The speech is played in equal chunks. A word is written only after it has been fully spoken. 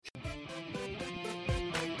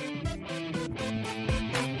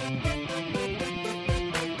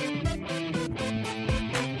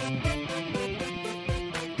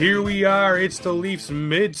Here we are. It's the Leafs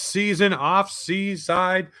mid-season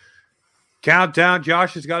off-seaside countdown.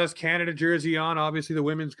 Josh has got his Canada jersey on. Obviously, the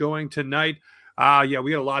women's going tonight.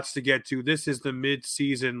 We got lots to get to. This is the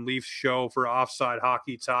mid-season Leafs show for Offside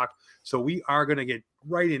Hockey Talk. So we are going to get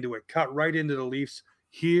right into it, cut right into the Leafs.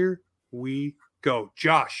 Here we go.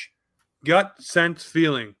 Josh, gut sense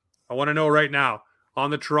feeling. I want to know right now, on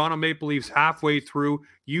the Toronto Maple Leafs halfway through,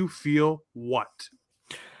 you feel what?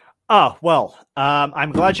 Oh, well,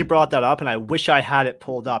 I'm glad you brought that up, and I wish I had it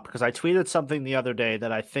pulled up because I tweeted something the other day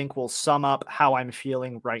that I think will sum up how I'm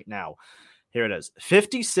feeling right now. Here it is.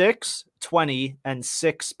 56, 20, and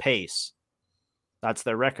 6 pace. That's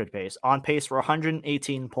their record pace. On pace for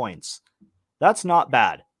 118 points. That's not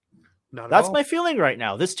bad. That's my feeling right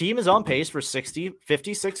now. This team is on pace for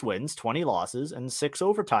 56 wins, 20 losses, and 6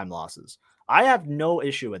 overtime losses. I have no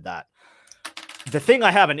issue with that. The thing I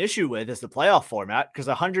have an issue with is the playoff format, because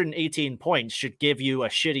 118 points should give you a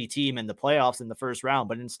shitty team in the playoffs in the first round,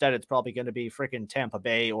 but instead it's probably going to be freaking Tampa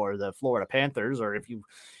Bay or the Florida Panthers, or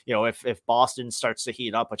if Boston starts to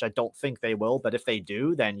heat up, which I don't think they will, but if they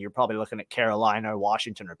do, then you're probably looking at Carolina,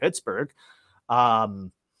 Washington, or Pittsburgh.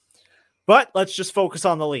 But let's just focus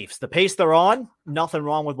on the Leafs. The pace they're on, nothing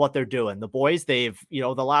wrong with what they're doing. The boys, they've, the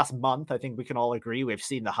last month, I think we can all agree, we've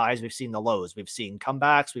seen the highs, we've seen the lows, we've seen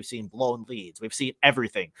comebacks, we've seen blown leads, we've seen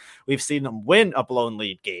everything. We've seen them win a blown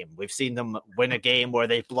lead game. We've seen them win a game where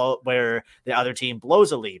where the other team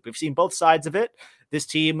blows a lead. We've seen both sides of it. This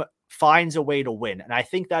team finds a way to win. And I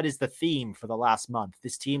think that is the theme for the last month.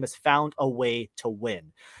 This team has found a way to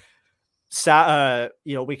win.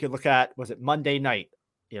 We could look at, was it Monday night?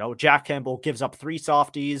 Jack Campbell gives up 3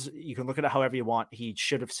 softies. You can look at it however you want. He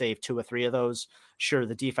should have saved 2 or 3 of those. Sure,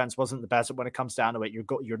 the defense wasn't the best, but when it comes down to it,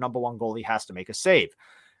 your number one goalie has to make a save.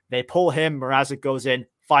 They pull him. Mrazek goes in.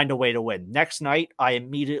 Find a way to win. Next night, I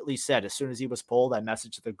immediately said, as soon as he was pulled, I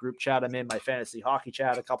messaged the group chat. I'm in my fantasy hockey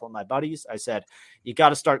chat, a couple of my buddies. I said, you got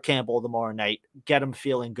to start Campbell tomorrow night. Get him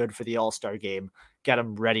feeling good for the All-Star game. Get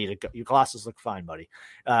him ready to go. Your glasses look fine, buddy.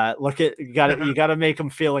 You got to make him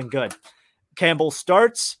feeling good. Campbell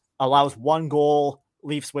starts, allows 1 goal,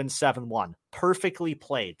 Leafs win 7-1. Perfectly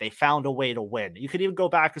played. They found a way to win. You could even go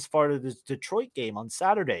back as far as the Detroit game on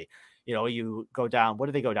Saturday. You go down, what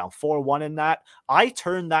did they go down? 4-1 in that. I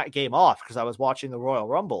turned that game off because I was watching the Royal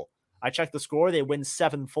Rumble. I checked the score. They win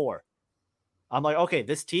 7-4. I'm like, okay,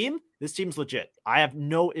 this team's legit. I have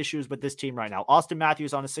no issues with this team right now. Austin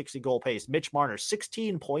Matthews on a 60-goal pace. Mitch Marner,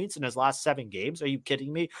 16 points in his last 7 games. Are you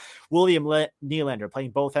kidding me? William Nylander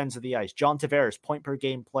playing both ends of the ice. John Tavares,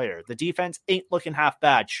 point-per-game player. The defense ain't looking half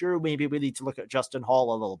bad. Sure, maybe we need to look at Justin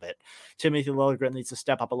Hall a little bit. Timothy Liljegren needs to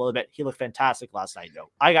step up a little bit. He looked fantastic last night,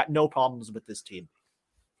 though. I got no problems with this team.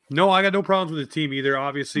 No, I got no problems with the team either.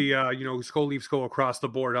 Obviously, Leafs go across the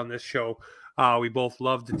board on this show. We both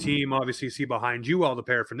love the team. Obviously, see behind you all the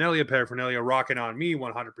paraphernalia rocking on me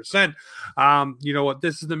 100%. You know what?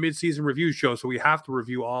 This is the midseason review show, so we have to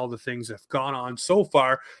review all the things that have gone on so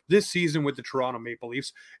far this season with the Toronto Maple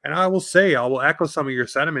Leafs. And I will echo some of your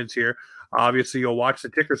sentiments here. Obviously, you'll watch the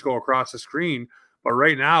tickers go across the screen, but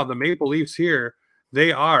right now, the Maple Leafs here,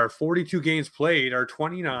 they are 42 games played, are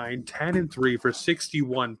 29, 10-3 for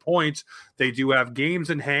 61 points. They do have games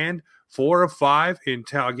in hand, 4 of 5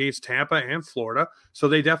 against Tampa and Florida. So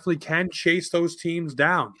they definitely can chase those teams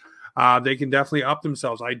down. They can definitely up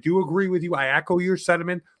themselves. I do agree with you. I echo your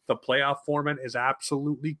sentiment. The playoff format is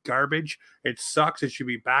absolutely garbage. It sucks. It should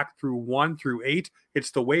be back through 1 through 8.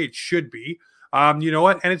 It's the way it should be. You know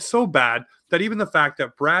what? And it's so bad that even the fact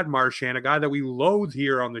that Brad Marchand, a guy that we loathe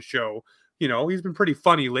here on the show, he's been pretty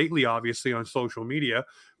funny lately, obviously, on social media,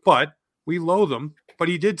 but we loathe him. But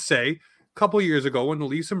he did say a couple of years ago when the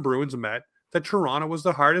Leafs and Bruins met that Toronto was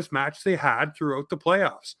the hardest match they had throughout the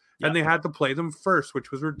playoffs. Yep. And they had to play them first, which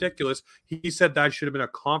was ridiculous. He said that should have been a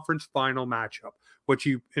conference final matchup, which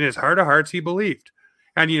in his heart of hearts, he believed.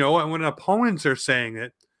 And, when opponents are saying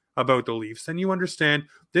it about the Leafs, then you understand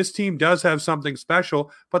this team does have something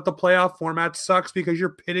special, but the playoff format sucks because you're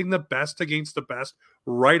pitting the best against the best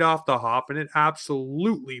right off the hop, and it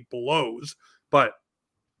absolutely blows. But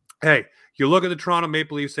hey, you look at the Toronto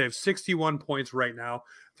Maple Leafs, they have 61 points right now.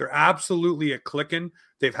 They're absolutely clicking.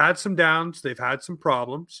 They've had some downs, they've had some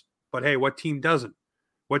problems, but hey, what team doesn't?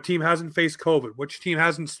 What team hasn't faced COVID? Which team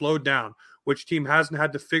hasn't slowed down? Which team hasn't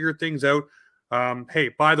had to figure things out? Hey,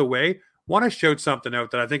 by the way, want to shout something out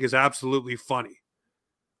that I think is absolutely funny.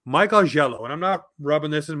 Mike Augello, and I'm not rubbing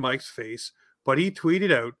this in Mike's face, but he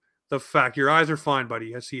tweeted out the fact, your eyes are fine,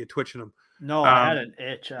 buddy. I see you twitching them. No, I had an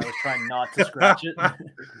itch. I was trying not to scratch it.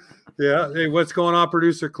 Yeah. Hey, what's going on,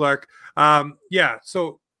 producer Clark?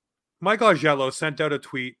 So Mike Augello sent out a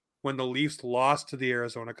tweet when the Leafs lost to the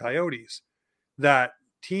Arizona Coyotes. That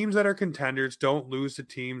teams that are contenders don't lose to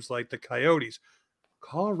teams like the Coyotes.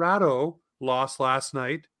 Colorado lost last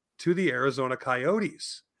night to the Arizona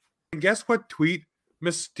Coyotes. And guess what tweet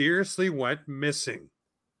mysteriously went missing?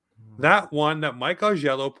 That one that Mike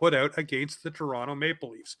Augello put out against the Toronto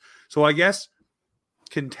Maple Leafs. So I guess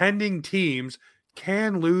contending teams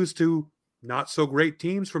can lose to not so great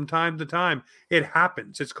teams from time to time. It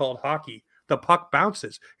happens. It's called hockey. The puck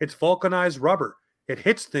bounces. It's vulcanized rubber. It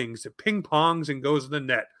hits things. It ping pongs and goes in the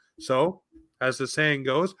net. So, as the saying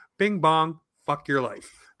goes, bing bong, fuck your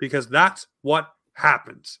life. Because that's what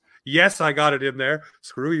happens. Yes, I got it in there.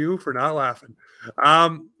 Screw you for not laughing.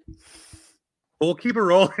 We'll keep it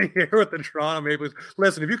rolling here with the Toronto Maple Leafs.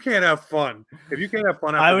 Listen, if you can't have fun,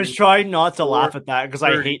 I was trying not to laugh at that because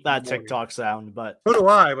I hate that TikTok sound, but so do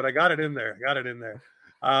I. But I got it in there.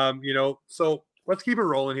 So let's keep it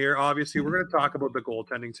rolling here. Obviously, we're going to talk about the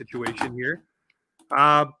goaltending situation here.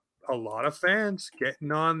 A lot of fans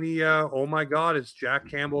getting on the oh my God, is Jack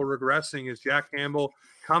Campbell regressing? Is Jack Campbell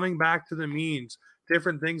coming back to the means?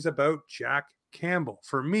 Different things about Jack Campbell.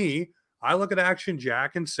 For me, I look at Action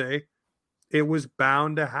Jack and say it was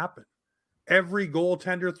bound to happen. Every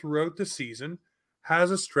goaltender throughout the season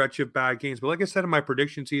has a stretch of bad games. But like I said in my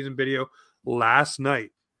prediction season video last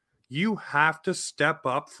night, you have to step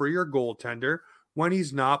up for your goaltender when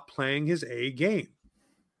he's not playing his A game.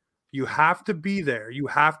 You have to be there. You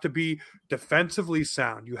have to be defensively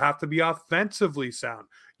sound. You have to be offensively sound.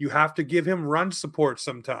 You have to give him run support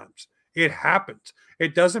sometimes. It happens.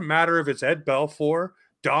 It doesn't matter if it's Ed Belfour,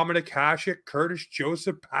 Dominic Hasek, Curtis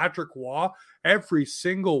Joseph, Patrick Waugh. Every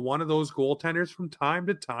single one of those goaltenders from time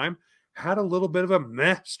to time had a little bit of a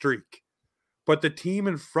meh streak. But the team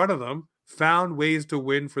in front of them found ways to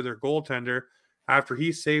win for their goaltender after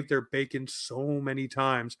he saved their bacon so many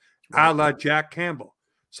times, a la Jack Campbell.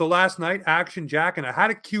 So last night, Action Jack, and I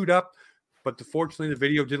had it queued up, but fortunately the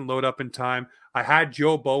video didn't load up in time. I had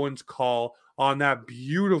Joe Bowen's call on that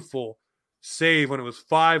beautiful save when it was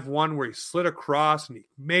 5-1 where he slid across and he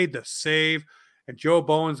made the save. And Joe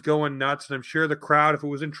Bowen's going nuts. And I'm sure the crowd, if it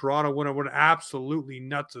was in Toronto, would have went absolutely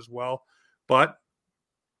nuts as well. But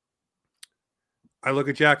I look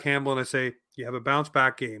at Jack Campbell and I say, you have a bounce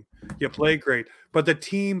back game. You play great. But the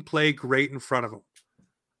team played great in front of him.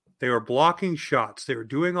 They were blocking shots. They were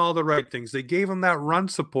doing all the right things. They gave him that run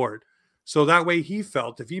support. So that way he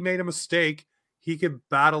felt if he made a mistake, he could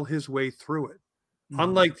battle his way through it. Mm-hmm.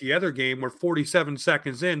 Unlike the other game where 47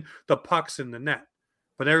 seconds in, the puck's in the net.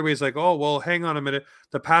 But everybody's like, oh, well, hang on a minute.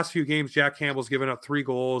 The past few games, Jack Campbell's given up 3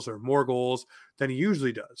 goals or more goals than he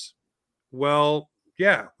usually does. Well,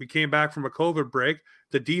 yeah, we came back from a COVID break.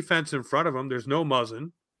 The defense in front of him, there's no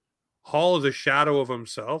Muzzin. Hall is a shadow of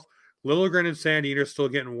himself. Liljegren and Sandin are still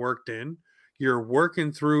getting worked in. You're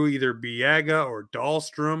working through either Biega or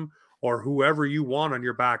Dahlstrom or whoever you want on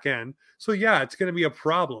your back end. So, yeah, it's going to be a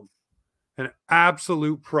problem, an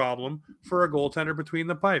absolute problem for a goaltender between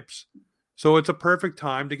the pipes. So it's a perfect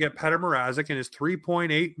time to get Petr Mrazek and his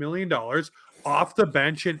 $3.8 million off the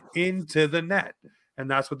bench and into the net. And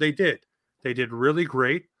that's what they did. They did really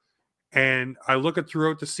great. And I look at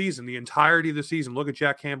throughout the season, the entirety of the season, look at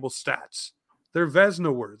Jack Campbell's stats. They're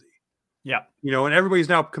Vezina worthy. Yeah. And everybody's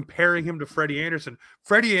now comparing him to Freddie Anderson.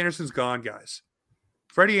 Freddie Anderson's gone, guys.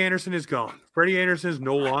 Freddie Anderson is gone. Freddie Anderson is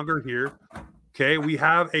no longer here. Okay, we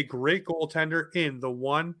have a great goaltender in the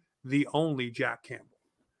one, the only Jack Campbell.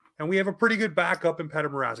 And we have a pretty good backup in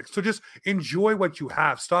Petr Mrazek. So just enjoy what you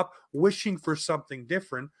have. Stop wishing for something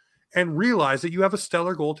different and realize that you have a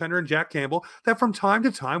stellar goaltender in Jack Campbell that from time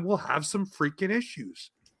to time will have some freaking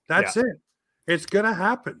issues. That's it. It's going to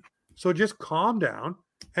happen. So just calm down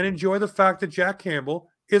and enjoy the fact that Jack Campbell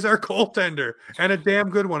is our goaltender and a damn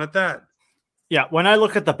good one at that. Yeah, when I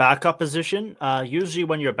look at the backup position, usually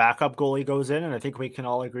when your backup goalie goes in, and I think we can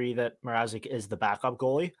all agree that Mrazek is the backup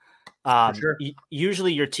goalie, sure.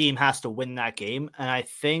 Usually your team has to win that game. And I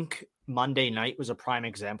think Monday night was a prime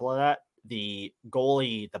example of that. The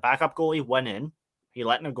backup goalie went in, he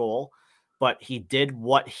let in a goal, but he did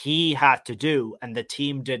what he had to do, and the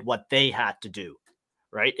team did what they had to do,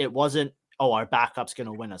 right? It wasn't, oh, our backup's going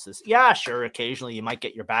to win us this. Yeah, sure. Occasionally you might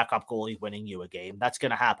get your backup goalie winning you a game. That's going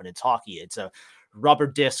to happen. It's hockey. It's a rubber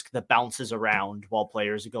disc that bounces around while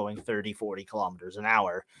players are going 30, 40 kilometers an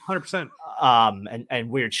hour. 100%. And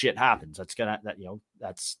weird shit happens.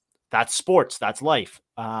 That's sports. That's life.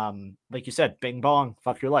 Like you said, bing bong,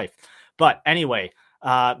 fuck your life. But anyway,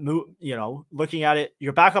 looking at it,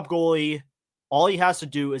 your backup goalie, all he has to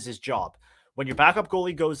do is his job. When your backup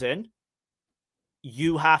goalie goes in,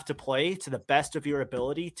 you have to play to the best of your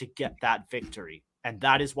ability to get that victory. And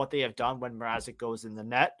that is what they have done when Mrazek goes in the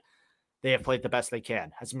net. They have played the best they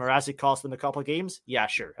can. Has Mrazek cost them a couple of games? Yeah,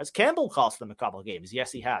 sure. Has Campbell cost them a couple of games?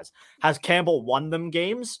 Yes, he has. Has Campbell won them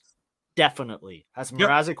games? Definitely. Has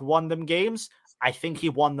Mrazek won them games? I think he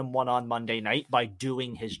won them one on Monday night by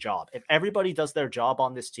doing his job. If everybody does their job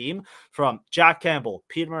on this team, from Jack Campbell,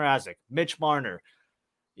 Peter Mrazek, Mitch Marner,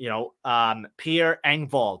 Pierre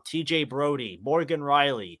Engvall, TJ Brody, Morgan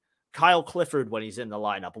Riley, Kyle Clifford when he's in the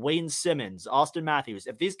lineup, Wayne Simmons, Austin Matthews.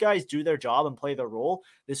 If these guys do their job and play their role,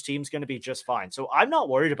 this team's going to be just fine. So I'm not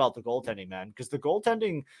worried about the goaltending, man, because the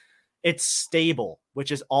goaltending, it's stable, which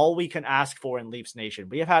is all we can ask for in Leafs Nation.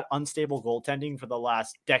 We have had unstable goaltending for the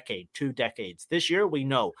last decade, 2 decades. This year, we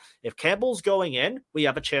know if Campbell's going in, we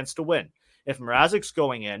have a chance to win. If Mrazek's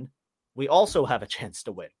going in, we also have a chance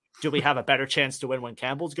to win. Do we have a better chance to win when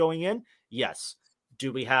Campbell's going in? Yes.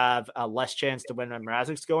 Do we have a less chance to win when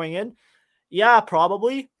Mrazek's going in? Yeah,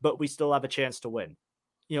 probably, but we still have a chance to win.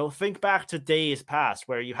 Think back to days past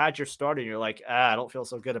where you had your starter and you're like, I don't feel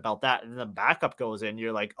so good about that. And then the backup goes in,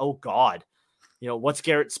 you're like, oh God, what's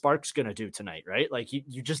Garrett Sparks going to do tonight, right? Like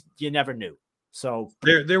you never knew. So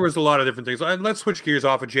there was a lot of different things. And let's switch gears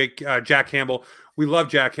off of Jack Campbell. We love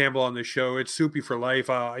Jack Campbell on this show. It's Soupy for life.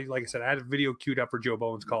 Like I said, I had a video queued up for Joe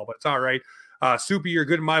Bowen's call, but it's all right. Soupy, you're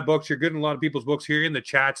good in my books. You're good in a lot of people's books here in the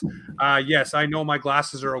chats. Yes, I know my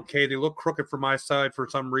glasses are okay. They look crooked from my side for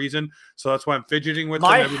some reason, so that's why I'm fidgeting with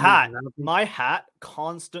my them. hat. My hat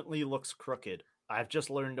constantly looks crooked. I've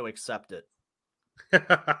just learned to accept it.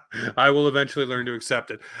 I will eventually learn to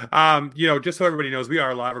accept it. Just so everybody knows, we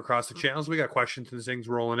are live across the channels. We got questions and things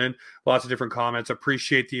rolling in. Lots of different comments.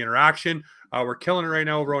 Appreciate the interaction. We're killing it right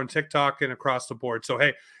now over on TikTok and across the board. So,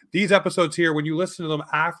 hey, these episodes here, when you listen to them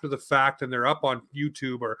after the fact and they're up on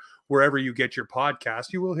YouTube or wherever you get your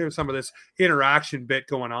podcast, you will hear some of this interaction bit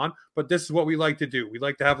going on. But this is what we like to do. We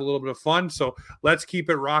like to have a little bit of fun. So let's keep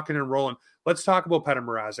it rocking and rolling. Let's talk about Petr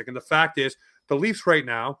Mrazek. And the fact is, the Leafs right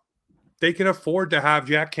now, they can afford to have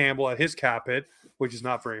Jack Campbell at his cap hit, which is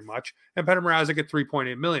not very much, and Petr Mrazek at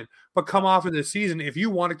 $3.8 million. But come off of this season, if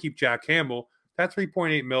you want to keep Jack Campbell, that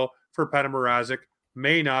 $3.8 million for Petr Mrazek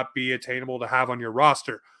may not be attainable to have on your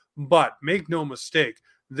roster. But make no mistake,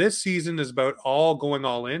 this season is about going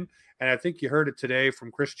all in. And I think you heard it today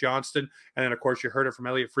from Chris Johnston. And then, of course, you heard it from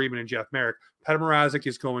Elliot Friedman and Jeff Merrick. Petr Mrazek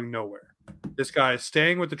is going nowhere. This guy is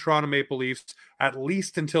staying with the Toronto Maple Leafs at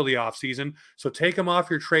least until the offseason. So take him off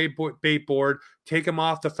your trade bait board. Take him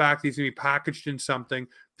off the fact that he's going to be packaged in something.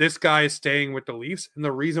 This guy is staying with the Leafs. And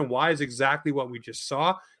the reason why is exactly what we just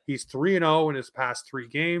saw. He's 3-0 in his past 3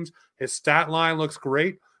 games. His stat line looks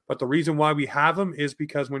great. But the reason why we have him is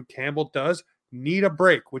because when Campbell does need a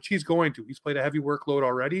break, which he's going to, he's played a heavy workload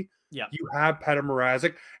already. Yeah, you have Petr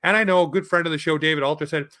Mrazek. And I know a good friend of the show, David Alter,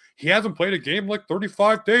 said he hasn't played a game like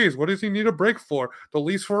 35 days. What does he need a break for? The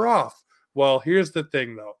Leafs were off. Well, here's the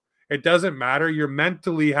thing, though. It doesn't matter. You're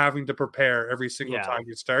mentally having to prepare every single time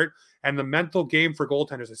you start. And the mental game for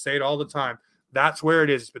goaltenders, I say it all the time, that's where it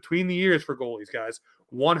is. It's between the years for goalies, guys.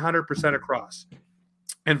 100% across.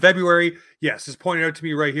 And February, yes, is pointed out to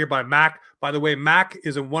me right here by Mac. By the way, Mac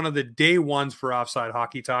is in one of the day ones for Offside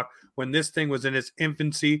Hockey Talk when this thing was in its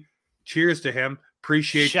infancy. Cheers to him.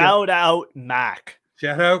 Appreciate it. Shout out Mac.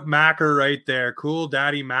 Shout out Macker right there. Cool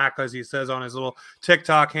Daddy Mac, as he says on his little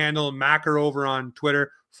TikTok handle. Macker over on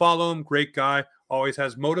Twitter. Follow him. Great guy. Always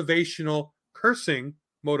has motivational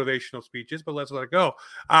speeches, but let's let it go.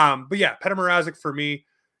 But yeah, Petr Mrazek for me,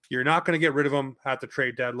 you're not going to get rid of him at the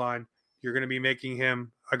trade deadline. You're going to be making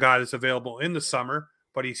him a guy that's available in the summer,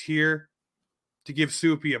 but he's here to give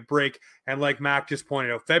Soupy a break. And like Mac just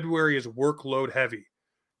pointed out, February is workload heavy.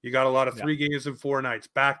 You got a lot of 3 games in 4 nights,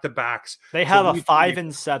 back-to-backs. They have a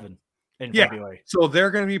 5-7 in February. So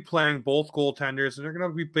they're going to be playing both goaltenders, and they're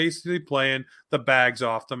going to be basically playing the bags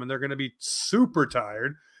off them, and they're going to be super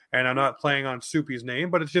tired. And I'm not playing on Soupy's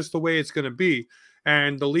name, but it's just the way it's going to be.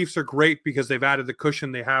 And the Leafs are great because they've added the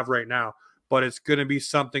cushion they have right now. But it's going to be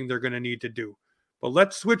something they're going to need to do. But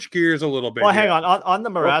let's switch gears a little bit. Well, hang on the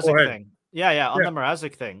Mrazek thing. Yeah, on the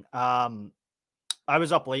Mrazek thing. I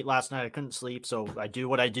was up late last night. I couldn't sleep, so I do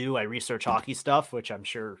what I do. I research hockey stuff, which I'm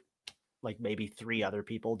sure like maybe 3 other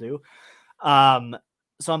people do. So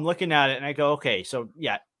I'm looking at it and I go, okay, so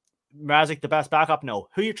yeah, Mrazek, the best backup? No.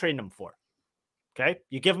 Who you trading him for? Okay,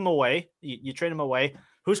 you give him away. You trade him away.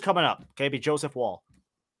 Who's coming up? Okay, be Joseph Woll.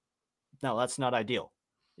 No, that's not ideal.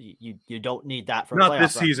 You don't need that for not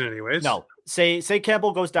this season, anyways. No, say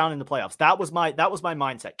Campbell goes down in the playoffs. That was my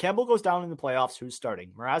mindset. Campbell goes down in the playoffs. Who's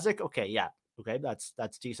starting? Mrazek? Okay,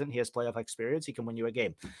 that's decent. He has playoff experience. He can win you a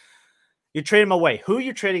game. You trade him away. Who are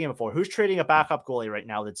you trading him for? Who's trading a backup goalie right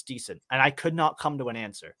now that's decent? And I could not come to an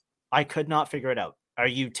answer. I could not figure it out. Are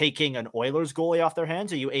you taking an Oilers goalie off their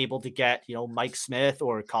hands? Are you able to get, Mike Smith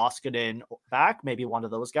or Koskinen back? Maybe one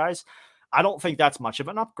of those guys. I don't think that's much of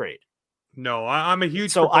an upgrade. No, I'm a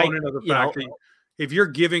huge proponent of the fact that if you're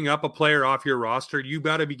giving up a player off your roster, you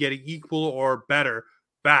got to be getting equal or better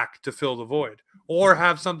back to fill the void, or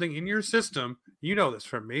have something in your system. You know this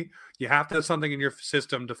from me. You have to have something in your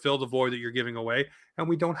system to fill the void that you're giving away, and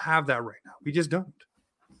we don't have that right now. We just don't.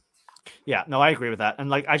 Yeah, no, I agree with that.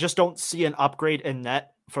 And I just don't see an upgrade in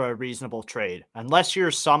net for a reasonable trade unless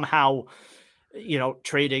you're somehow,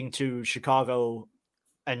 trading to Chicago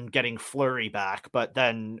and getting Fleury back, but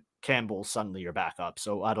then Campbell's suddenly your backup.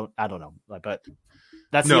 So I don't know, but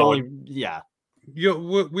that's the only, yeah.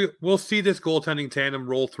 We'll see this goaltending tandem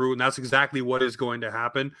roll through, and that's exactly what is going to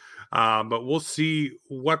happen. But we'll see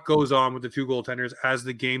what goes on with the two goaltenders as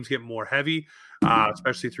the games get more heavy,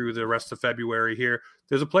 especially through the rest of February here.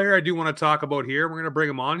 There's a player I do want to talk about here. We're going to bring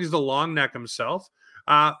him on. He's the long neck himself.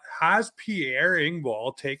 Has Pierre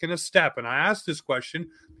Engvall taken a step? And I asked this question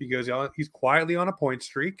because he's quietly on a point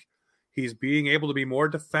streak. He's being able to be more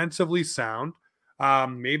defensively sound.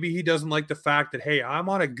 Maybe he doesn't like the fact that, hey, I'm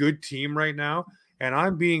on a good team right now, and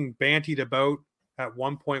I'm being bantied about at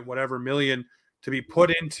 1 point whatever million to be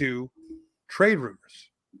put into trade rumors.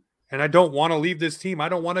 And I don't want to leave this team. I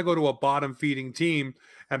don't want to go to a bottom feeding team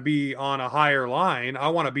and be on a higher line. I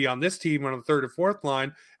want to be on this team on the third or fourth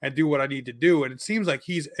line and do what I need to do. And it seems like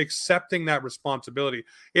he's accepting that responsibility.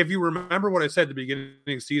 If you remember what I said at the beginning of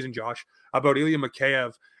the season, Josh, about Ilya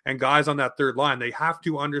Mikheyev and guys on that third line, they have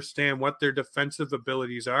to understand what their defensive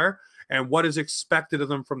abilities are and what is expected of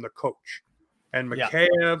them from the coach. And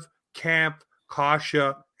Mikheyev, Camp,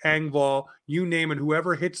 Kasha, Engvall, you name it,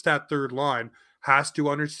 whoever hits that third line has to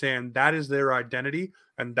understand that is their identity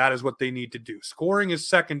and that is what they need to do. Scoring is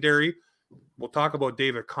secondary. We'll talk about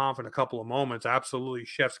David Kampf in a couple of moments. Absolutely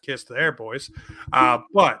chef's kiss there, boys.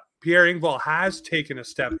 But Pierre Engvall has taken a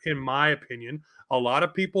step, in my opinion. A lot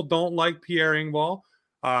of people don't like Pierre Engvall.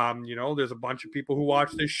 There's a bunch of people who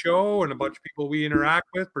watch this show and a bunch of people we interact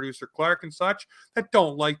with, producer Clark and such, that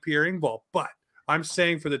don't like Pierre Engvall. But I'm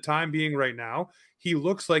saying for the time being right now, he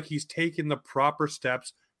looks like he's taken the proper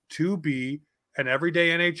steps to be an everyday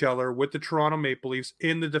NHLer with the Toronto Maple Leafs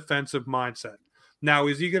in the defensive mindset. Now,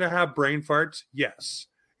 is he going to have brain farts? Yes.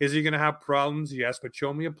 Is he going to have problems? Yes, but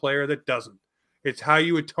show me a player that doesn't. It's how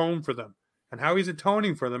you atone for them. And how he's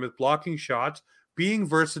atoning for them is blocking shots, being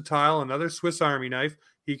versatile, another Swiss Army knife.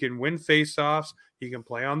 He can win faceoffs. He can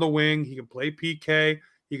play on the wing. He can play PK.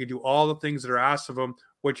 He can do all the things that are asked of him,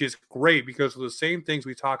 which is great because of the same things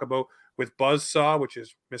we talk about with Buzzsaw, which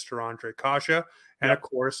is Mr. Andre Kasha, and, of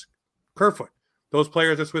course, Kerfoot. Those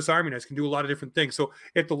players at Swiss Army knives can do a lot of different things. So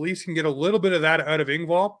if the Leafs can get a little bit of that out of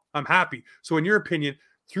Engvall, I'm happy. So in your opinion,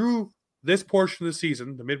 through this portion of the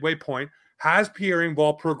season, the midway point, has Pierre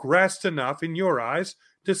Engvall progressed enough in your eyes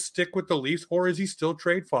to stick with the Leafs, or is he still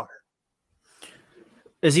trade fodder?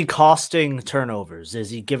 Is he costing turnovers? Is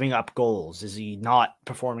he giving up goals? Is he not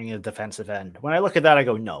performing in the defensive end? When I look at that, I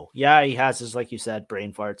go, no. Yeah, he has his, like you said,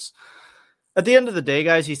 brain farts. At the end of the day,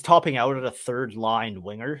 guys, he's topping out at a third line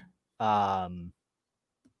winger.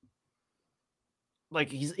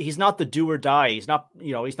 He's not the do or die. He's not,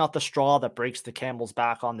 he's not the straw that breaks the camel's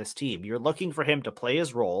back on this team. You're looking for him to play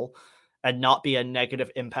his role and not be a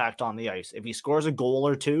negative impact on the ice. If he scores a goal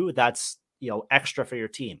or two, that's, extra for your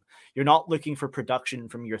team. You're not looking for production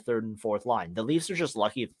from your third and fourth line. The Leafs are just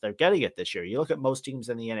lucky that they're getting it this year. You look at most teams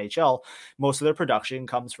in the NHL, most of their production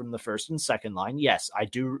comes from the first and second line. Yes, I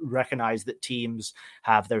do recognize that teams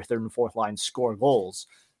have their third and fourth line score goals,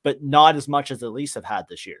 but not as much as the Leafs have had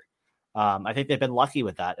this year. I think they've been lucky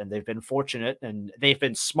with that, and they've been fortunate, and they've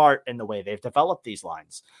been smart in the way they've developed these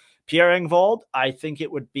lines. Pierre Engvall, I think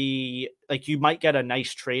it would be like you might get a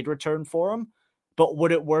nice trade return for him, but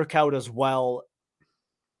would it work out as well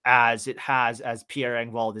as it has as Pierre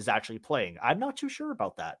Engvall is actually playing? I'm not too sure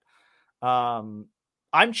about that.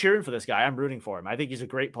 I'm cheering for this guy. I'm rooting for him. I think he's a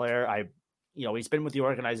great player. He's been with the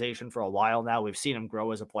organization for a while now. We've seen him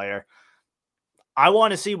grow as a player. I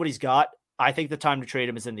want to see what he's got. I think the time to trade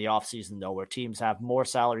him is in the offseason, though, where teams have more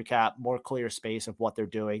salary cap, more clear space of what they're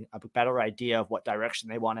doing, a better idea of what direction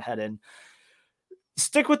they want to head in.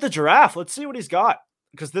 Stick with the giraffe. Let's see what he's got.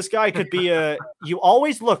 Because this guy could be you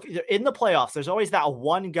always look in the playoffs. There's always that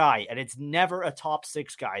one guy, and it's never a top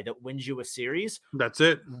six guy that wins you a series. That's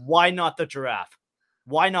it. Why not the giraffe?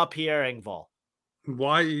 Why not Pierre Engvall?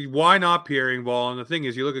 Why not Pierre Engvall? And the thing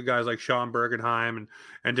is, you look at guys like Sean Bergenheim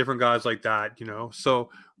and different guys like that, So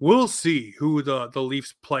we'll see who the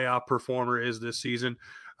Leafs playoff performer is this season.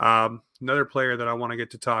 Another player that I want to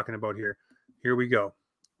get to talking about here. Here we go.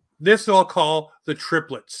 This I'll call the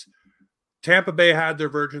triplets. Tampa Bay had their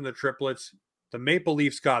version of the triplets. The Maple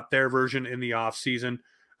Leafs got their version in the offseason.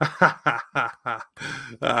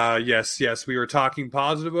 Yes. We were talking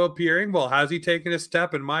positive about Pierre Engvall. Has he taken a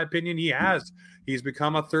step? In my opinion, he has. He's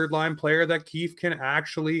become a third-line player that Keefe can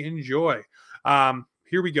actually enjoy.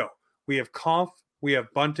 Here we go. We have Kampf, we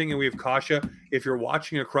have Bunting, and we have Kasha. If you're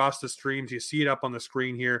watching across the streams, you see it up on the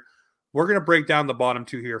screen here. We're going to break down the bottom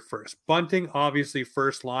two here first. Bunting, obviously,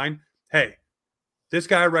 first line. Hey, this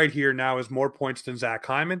guy right here now has more points than Zach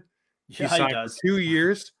Hyman. Yeah, he signed for 2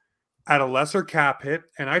 years at a lesser cap hit.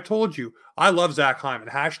 And I told you, I love Zach Hyman.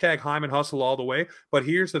 Hashtag Hyman hustle all the way. But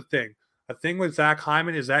here's the thing. The thing with Zach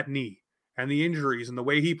Hyman is that knee and the injuries and the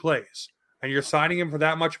way he plays. And you're signing him for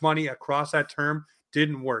that much money across that term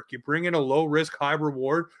didn't work. You bring in a low risk, high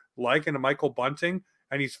reward like in a Michael Bunting,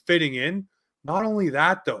 and he's fitting in. Not only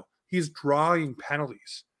that, though, he's drawing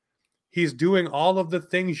penalties. He's doing all of the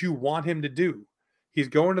things you want him to do. He's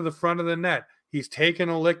going to the front of the net. He's taking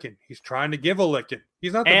a licking. He's trying to give a licking.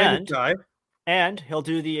 He's not the biggest guy. And he'll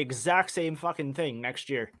do the exact same fucking thing next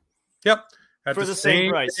year. Yep. At for the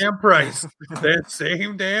same price. Damn price. That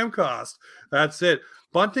same damn cost. That's it.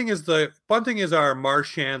 Bunting is our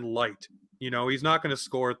Marchand light. You know, he's not going to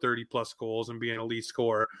score 30-plus goals and be an elite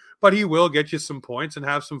scorer, but he will get you some points and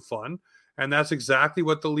have some fun. And that's exactly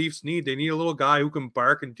what the Leafs need. They need a little guy who can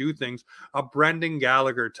bark and do things, a Brendan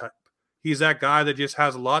Gallagher type. He's that guy that just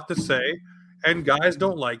has a lot to say, and guys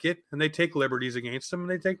don't like it, and they take liberties against him, and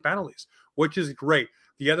they take penalties, which is great.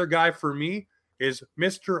 The other guy for me is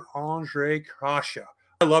Mr. Ondrej Kase.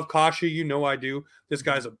 I love Kase. You know I do. This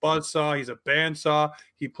guy's a buzzsaw. He's a bandsaw.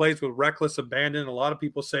 He plays with reckless abandon. A lot of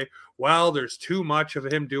people say, well, there's too much of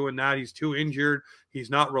him doing that. He's too injured.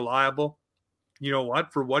 He's not reliable. You know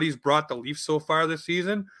what? For what he's brought the Leafs so far this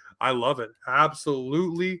season, I love it.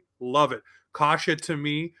 Absolutely love it. Kase, to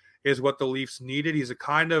me, is what the Leafs needed. He's a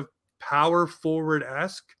kind of power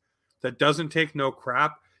forward-esque that doesn't take no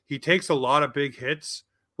crap. He takes a lot of big hits,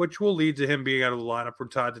 which will lead to him being out of the lineup from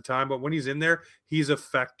time to time. But when he's in there, he's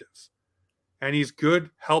effective. And he's good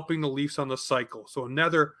helping the Leafs on the cycle. So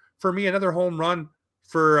another home run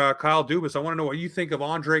for Kyle Dubas. I want to know what you think of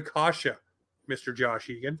Ondrej Kase, Mr. Josh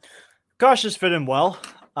Egan. Kase's fit in well.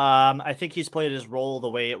 I think he's played his role the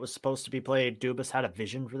way it was supposed to be played. Dubas had a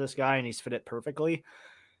vision for this guy, and he's fit it perfectly.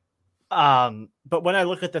 But when I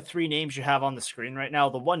look at the three names you have on the screen right now,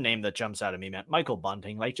 the one name that jumps out at me, man, Michael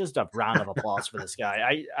Bunting, like just a round of applause for this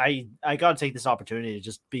guy. I got to take this opportunity to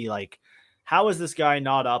just be like, how is this guy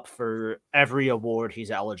not up for every award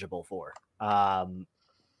he's eligible for?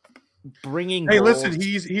 Bringing Hey, goals. listen,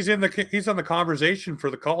 he's on the conversation for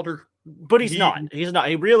the Calder, but he's not.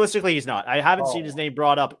 Realistically, he's not. I haven't seen his name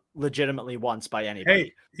brought up legitimately once by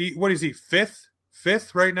anybody. Hey, what is he?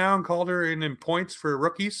 Fifth right now in Calder and in points for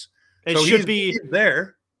rookies. It so should be he's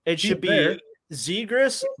there. It should be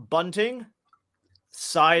Zegras, Bunting,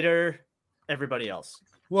 Seider, everybody else.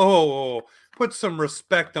 Whoa. Put some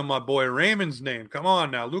respect on my boy Raymond's name. Come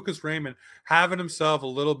on now. Lucas Raymond having himself a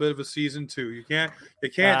little bit of a season too. You can't say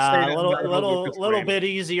that. A little bit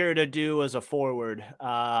easier to do as a forward.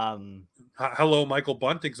 Hello, Michael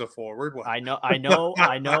Bunting's a forward. What? I know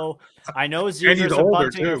Zegras and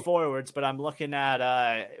Bunting are forwards, but I'm looking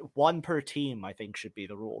at one per team, I think should be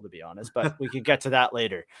the rule, to be honest, but we can get to that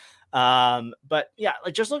later. But yeah,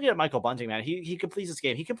 like just looking at Michael Bunting, man, he completes this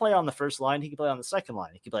game. He can play on the first line, he can play on the second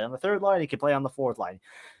line, he can play on the third line, he can play on the fourth line.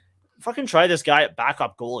 Fucking try this guy at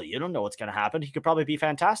backup goalie. You don't know what's going to happen. He could probably be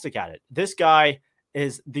fantastic at it. This guy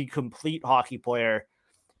is the complete hockey player.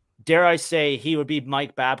 Dare I say he would be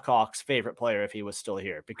Mike Babcock's favorite player if he was still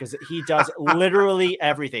here, because he does literally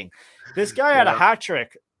everything. This guy had a hat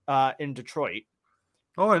trick in Detroit.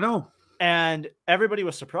 Oh, I know. And everybody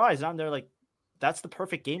was surprised. I'm there like, that's the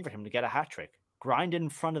perfect game for him to get a hat trick. Grind in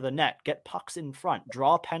front of the net, get pucks in front,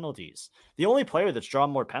 draw penalties. The only player that's drawn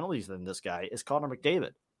more penalties than this guy is Connor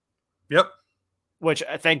McDavid. Yep. Which,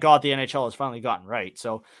 thank God, the NHL has finally gotten right.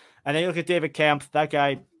 So, and then you look at David Kampf. That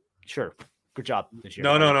guy, sure, good job this year.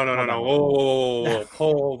 No.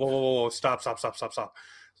 Whoa. Stop.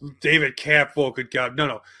 David Kampf, oh, good God.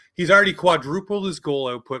 No. He's already quadrupled his goal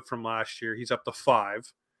output from last year. He's up to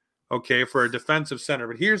 5. Okay, for a defensive center.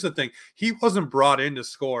 But here's the thing. He wasn't brought in to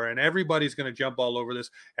score, and everybody's going to jump all over this.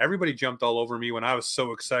 Everybody jumped all over me when I was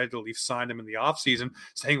so excited the Leafs signed him in the offseason,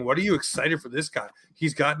 saying, what are you excited for this guy?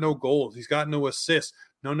 He's got no goals. He's got no assists.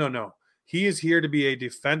 No. He is here to be a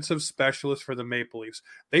defensive specialist for the Maple Leafs.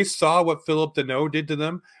 They saw what Philip Deneau did to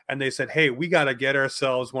them, and they said, hey, we got to get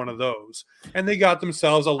ourselves one of those. And they got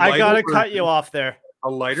themselves a lighter version. I got to cut you off there. A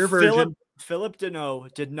lighter version. Philip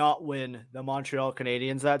Deneau did not win the Montreal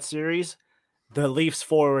Canadiens that series. The Leafs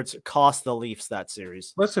forwards cost the Leafs that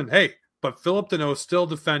series. Listen, hey, but Philip Deneau still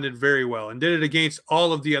defended very well and did it against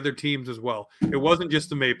all of the other teams as well. It wasn't just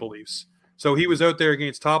the Maple Leafs. So he was out there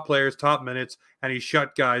against top players, top minutes, and he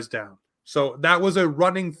shut guys down. So that was a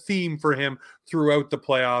running theme for him throughout the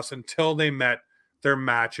playoffs until they met their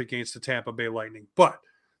match against the Tampa Bay Lightning. But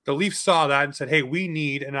the Leafs saw that and said, hey, we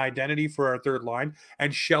need an identity for our third line.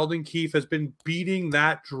 And Sheldon Keefe has been beating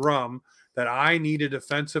that drum that I need a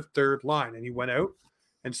defensive third line. And he went out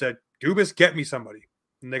and said, Dubas, get me somebody.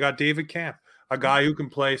 And they got David Kampf, a guy who can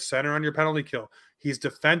play center on your penalty kill. He's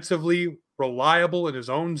defensively reliable in his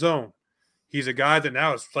own zone. He's a guy that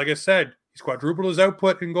now is, like I said, he's quadrupled his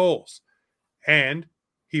output in goals. And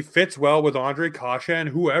he fits well with Ondrej Kase and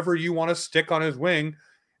whoever you want to stick on his wing.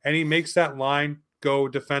 And he makes that line go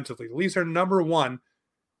defensively. The Leafs are number 1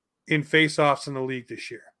 in faceoffs in the league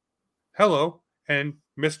this year. Hello. And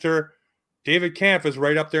Mr. David Kampf is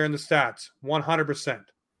right up there in the stats, 100%.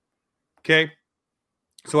 Okay.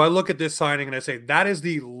 So I look at this signing and I say, that is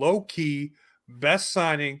the low-key best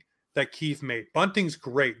signing that Keefe made. Bunting's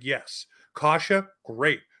great, yes. Kase,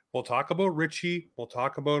 great. We'll talk about Ritchie. We'll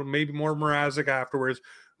talk about maybe more Mrazek afterwards.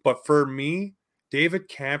 But for me, David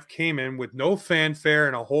Kampf came in with no fanfare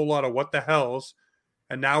and a whole lot of what the hells.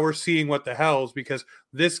 And now we're seeing what the hells because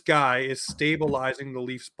this guy is stabilizing the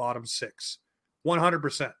Leafs' bottom 6.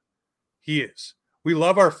 100%. He is. We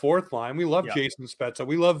love our fourth line. We love Jason Spezza.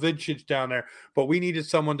 We love Vincic down there. But we needed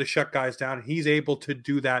someone to shut guys down. And he's able to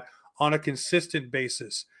do that on a consistent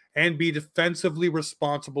basis and be defensively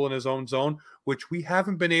responsible in his own zone, which we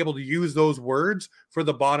haven't been able to use those words for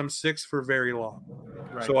the bottom 6 for very long.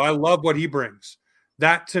 Right. So I love what he brings.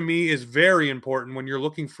 That, to me, is very important when you're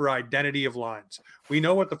looking for identity of lines. We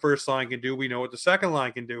know what the first line can do. We know what the second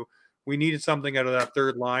line can do. We needed something out of that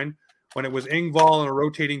third line. When it was Engvall and a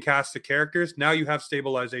rotating cast of characters, now you have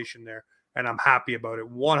stabilization there, and I'm happy about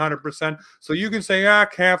it, 100%. So you can say,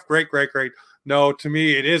 Kampf, great. No, to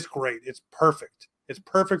me, it is great. It's perfect. It's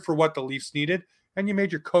perfect for what the Leafs needed, and you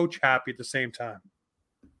made your coach happy at the same time.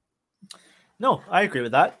 No, I agree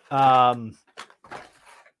with that.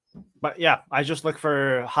 But yeah, I just look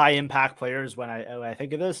for high impact players when I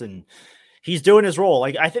think of this, and he's doing his role.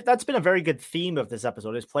 Like, I think that's been a very good theme of this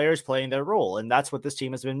episode is players playing their role. And that's what this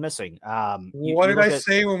team has been missing. What did I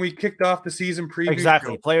say when we kicked off the season preview?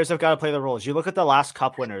 Exactly. Players have got to play their roles. You look at the last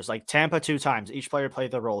cup winners, like Tampa 2 times, each player played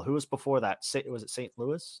their role. Who was before that? Was it St.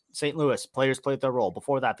 Louis? St. Louis, players played their role.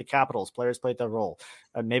 Before that, the Capitals, players played their role.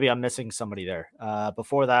 Maybe I'm missing somebody there.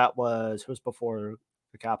 Before that was, who's before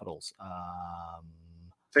the Capitals?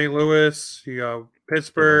 St. Louis,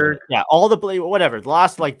 Pittsburgh. Yeah, all the whatever. The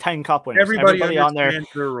last 10 cup winners. Everybody on there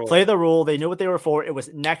play the role. They knew what they were for. It was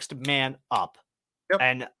next man up. Yep.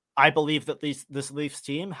 And I believe that this Leafs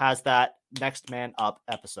team has that next man up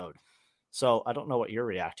episode. So I don't know what you're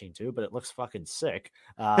reacting to, but it looks fucking sick.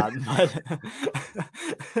 But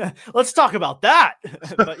let's talk about that.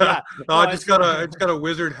 But yeah, I just got a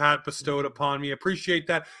wizard hat bestowed upon me. Appreciate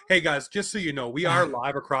that. Hey guys, just so you know, we are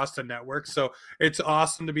live across the network, so it's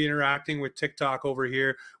awesome to be interacting with TikTok over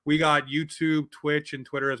here. We got YouTube, Twitch, and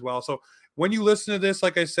Twitter as well. So when you listen to this,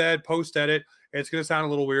 like I said, post edit. It's going to sound a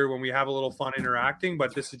little weird when we have a little fun interacting,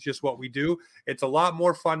 but this is just what we do. It's a lot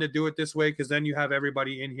more fun to do it this way because then you have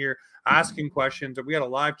everybody in here asking questions. And we got a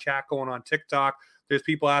live chat going on TikTok. There's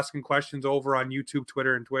people asking questions over on YouTube,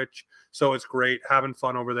 Twitter, and Twitch. So it's great. Having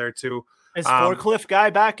fun over there too. Is Forklift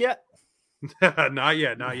guy back yet? Not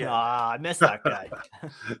yet. I missed that guy.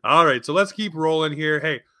 All right. So let's keep rolling here.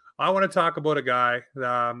 Hey, I want to talk about a guy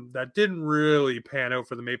that didn't really pan out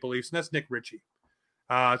for the Maple Leafs, and that's Nick Ritchie.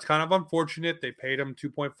 It's kind of unfortunate. They paid him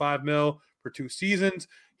 $2.5 million for 2 seasons.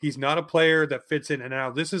 He's not a player that fits in. And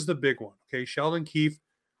now this is the big one. Okay. Sheldon Keefe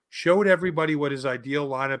showed everybody what his ideal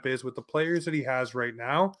lineup is with the players that he has right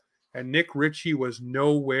now. And Nick Ritchie was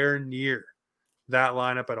nowhere near that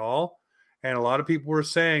lineup at all. And a lot of people were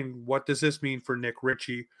saying, what does this mean for Nick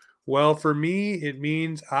Ritchie? Well, for me, it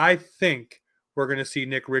means I think we're going to see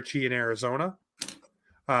Nick Ritchie in Arizona.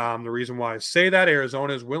 The reason why I say that,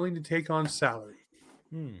 Arizona is willing to take on salary.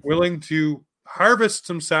 Willing to harvest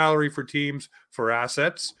some salary for teams for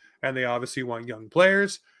assets, and they obviously want young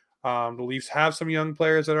players. The Leafs have some young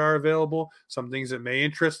players that are available, some things that may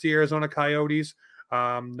interest the Arizona Coyotes.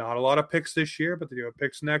 Not a lot of picks this year, but they do have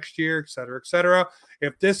picks next year, et cetera, et cetera.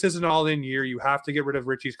 If this is an all-in year, you have to get rid of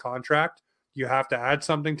Ritchie's contract. You have to add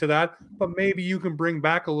something to that, but maybe you can bring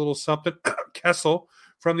back a little something, Kessel,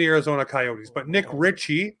 from the Arizona Coyotes. But Nick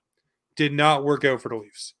Ritchie did not work out for the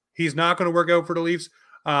Leafs. He's not going to work out for the Leafs.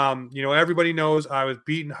 Everybody knows I was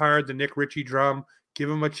beating hard the Nick Ritchie drum. Give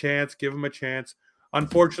him a chance.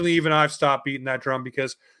 Unfortunately, even I've stopped beating that drum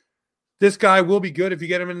because this guy will be good if you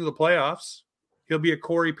get him into the playoffs. He'll be a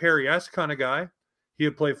Corey Perry-esque kind of guy.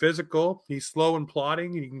 He'll play physical. He's slow and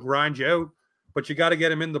plodding, and he can grind you out. But you got to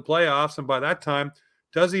get him in the playoffs, and by that time,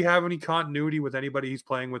 does he have any continuity with anybody he's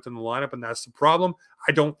playing with in the lineup? And that's the problem.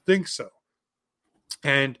 I don't think so.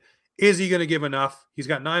 And is he going to give enough? He's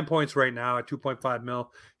got 9 points right now at 2.5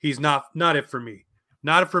 mil. He's not it for me.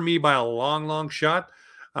 Not it for me by a long, long shot.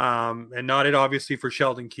 And not it, obviously, for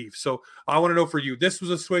Sheldon Keefe. So I want to know for you, this was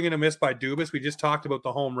a swing and a miss by Dubas. We just talked about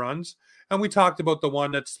the home runs, and we talked about the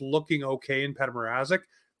one that's looking okay in Petr Mrazek.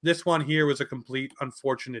 This one here was a complete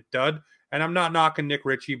unfortunate dud. And I'm not knocking Nick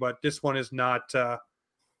Ritchie, but this one is not the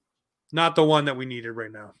one that we needed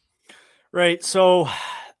right now. Right. So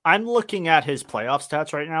I'm looking at his playoff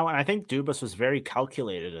stats right now, and I think Dubas was very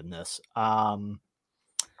calculated in this.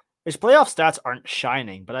 His playoff stats aren't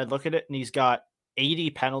shining, but I look at it and he's got 80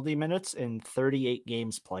 penalty minutes in 38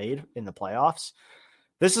 games played in the playoffs.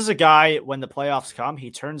 This is a guy, when the playoffs come,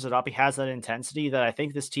 he turns it up. He has that intensity that I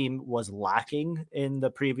think this team was lacking in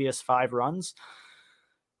the previous 5 runs.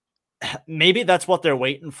 Maybe that's what they're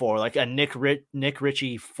waiting for. Like a Nick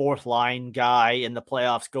Ritchie fourth line guy in the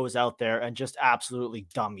playoffs goes out there and just absolutely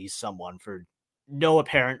dummies someone for no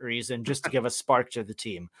apparent reason, just to give a spark to the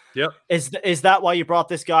team. Yep. Is that why you brought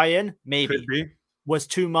this guy in? Maybe. Could be. Was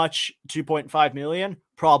too much 2.5 million?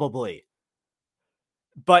 Probably.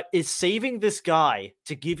 But is saving this guy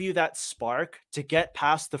to give you that spark to get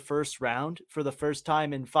past the first round for the first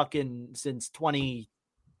time in fucking since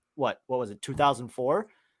 2004?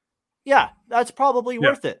 Yeah, that's probably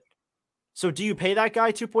worth it. So do you pay that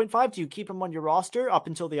guy 2.5? Do you keep him on your roster up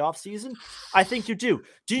until the offseason? I think you do.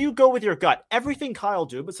 Do you go with your gut? Everything Kyle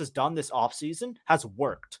Dubas has done this offseason has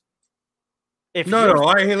worked. Hey,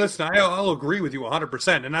 listen, I'll agree with you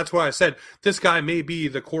 100%. And that's why I said this guy may be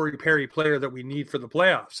the Corey Perry player that we need for the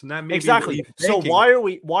playoffs. And that may exactly. So why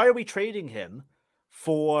are we trading him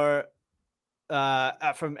for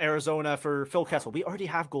from Arizona for Phil Kessel? We already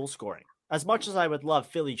have goal scoring. As much as I would love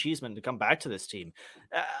Philly Cheeseman to come back to this team,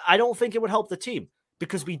 I don't think it would help the team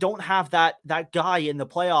because we don't have that guy in the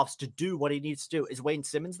playoffs to do what he needs to do. Is Wayne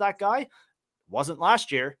Simmons that guy? Wasn't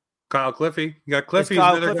last year. Kyle Cliffy. You got Cliffy. Is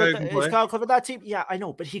Kyle Clifford that team? Yeah, I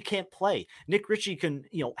know, but he can't play. Nick Ritchie can,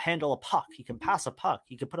 handle a puck. He can pass a puck.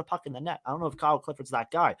 He can put a puck in the net. I don't know if Kyle Clifford's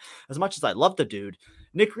that guy. As much as I love the dude,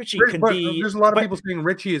 Nick Ritchie can be. There's a lot of people saying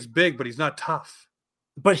Ritchie is big, but he's not tough.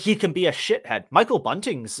 But he can be a shithead. Michael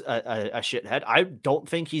Bunting's a shithead. I don't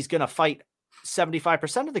think he's going to fight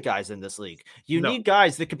 75% of the guys in this league. You need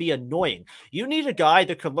guys that could be annoying. You need a guy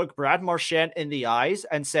that could look Brad Marchand in the eyes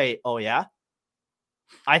and say, oh, yeah?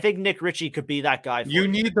 I think Nick Ritchie could be that guy. You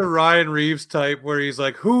need the Ryan Reeves type where he's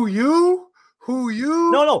like, who you?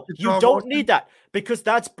 No, you don't need that because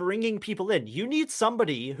that's bringing people in. You need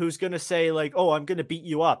somebody who's going to say like, oh, I'm going to beat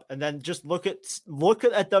you up. And then just look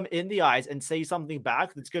at them in the eyes and say something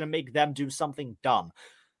back that's going to make them do something dumb.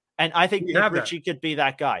 And I think Nick Ritchie could be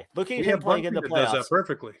that guy. Looking at him playing in the playoffs. Does that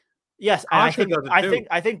perfectly. Yes, and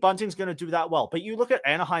I think Bunting's going to do that well. But you look at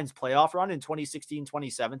Anaheim's playoff run in 2016,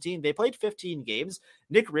 2017, they played 15 games.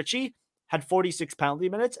 Nick Ritchie had 46 penalty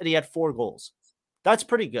minutes and he had 4 goals. That's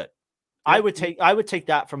pretty good. I would take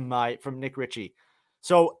that from Nick Ritchie.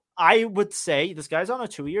 So I would say this guy's on a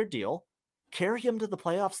 2-year deal. Carry him to the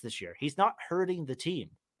playoffs this year. He's not hurting the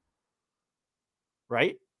team.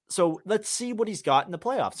 Right? So let's see what he's got in the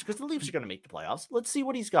playoffs because the Leafs are going to make the playoffs. Let's see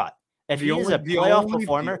what he's got. If he is a playoff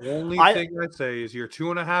performer, the only thing I'd say is you're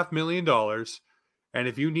 $2.5 million. And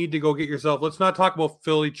if you need to go get yourself, let's not talk about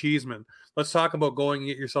Philly Cheeseman. Let's talk about going and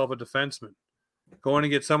get yourself a defenseman. Going to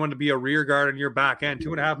get someone to be a rear guard in your back end.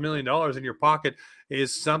 $2.5 million in your pocket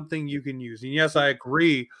is something you can use. And yes, I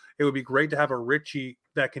agree. It would be great to have a Ritchie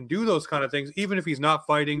that can do those kind of things, even if he's not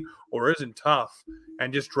fighting or isn't tough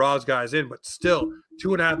and just draws guys in. But still,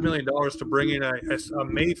 $2.5 million to bring in a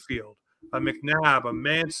Mayfield, a McNabb, a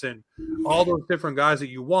Manson, all those different guys that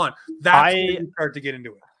you want. That's when you start to get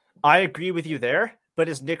into it. I agree with you there. But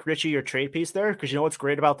is Nick Ritchie your trade piece there? Because you know what's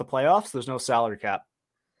great about the playoffs? There's no salary cap.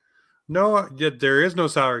 No, there is no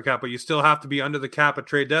salary cap, but you still have to be under the cap at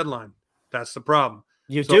trade deadline. That's the problem.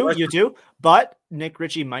 You do. But Nick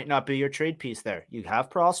Ritchie might not be your trade piece there. You have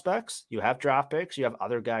prospects, you have draft picks, you have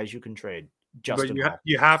other guys you can trade.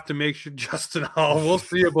 You have to make sure Justin Hall. We'll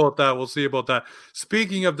see about that.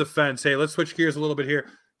 Speaking of defense, hey, let's switch gears a little bit here.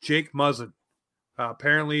 Jake Muzzin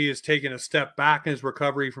apparently is taking a step back in his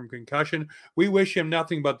recovery from concussion. We wish him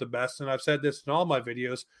nothing but the best, and I've said this in all my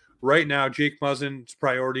videos. Right now, Jake Muzzin's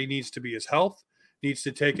priority needs to be his health, needs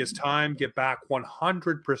to take his time, get back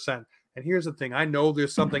 100%. And here's the thing. I know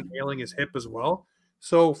there's something ailing his hip as well.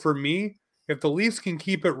 So for me, if the Leafs can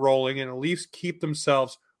keep it rolling and the Leafs keep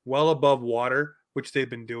themselves well above water, which they've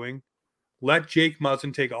been doing, Let Jake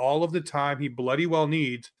Muzzin take all of the time he bloody well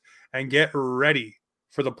needs and get ready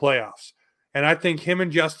for the playoffs. And I think him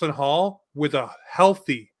and Justin Hall, with a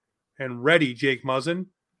healthy and ready Jake Muzzin,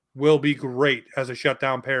 will be great as a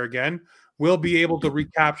shutdown pair again. We'll be able to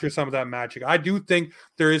recapture some of that magic. I do think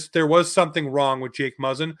there was something wrong with Jake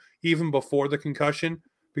Muzzin even before the concussion,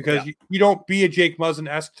 because you don't be a Jake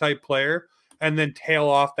Muzzin-esque type player and then tail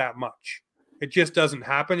off that much. It just doesn't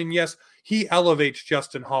happen. And yes, he elevates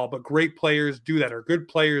Justin Hall, but great players do that, or good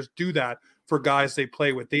players do that for guys they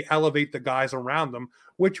play with. They elevate the guys around them,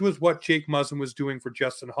 which was what Jake Muzzin was doing for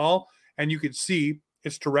Justin Hall. And you could see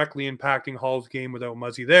it's directly impacting Hall's game without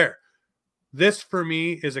Muzzy there. This, for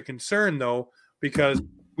me, is a concern, though, because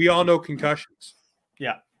we all know concussions.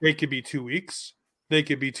 Yeah. They could be 2 weeks. They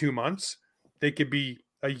could be 2 months. They could be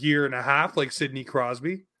a year and a half, like Sidney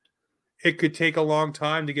Crosby. It could take a long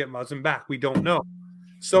time to get Muzzin back. We don't know.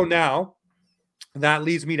 So now, that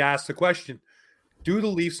leads me to ask the question, do the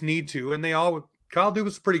Leafs need to, and Kyle Dubas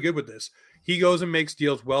is pretty good with this. He goes and makes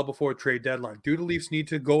deals well before trade deadline. Do the Leafs need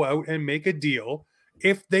to go out and make a deal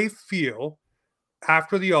if they feel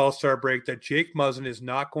after the All-Star break that Jake Muzzin is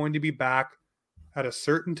not going to be back at a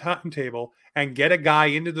certain timetable, and get a guy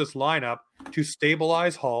into this lineup to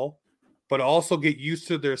stabilize Hall, but also get used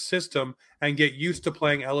to their system and get used to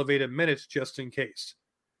playing elevated minutes just in case?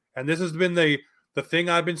 And this has been the thing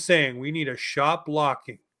I've been saying. We need a shot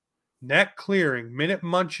blocking, net clearing, minute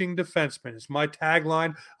munching defenseman. It's my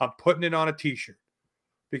tagline. I'm putting it on a t-shirt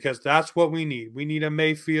because that's what we need. We need a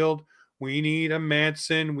Mayfield. We need a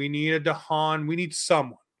Manson. We need a DeHaan. We need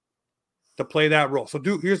someone to play that role. So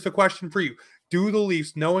here's the question for you. Do the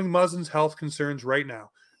Leafs, knowing Muzzin's health concerns right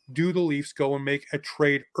now, do the Leafs go and make a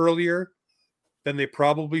trade earlier than they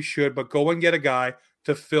probably should, but go and get a guy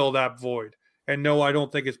to fill that void? And no, I don't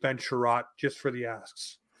think it's Ben Sherratt, just for the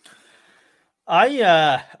asks.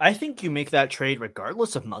 I think you make that trade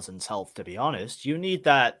regardless of Muzzin's health, to be honest. You need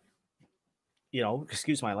that,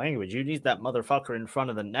 excuse my language, you need that motherfucker in front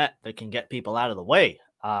of the net that can get people out of the way.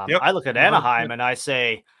 I look at Anaheim and I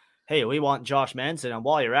say, hey, we want Josh Manson, and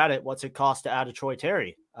while you're at it, what's it cost to add a Troy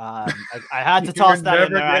Terry? I had to toss that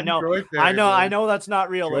in there. I know that's not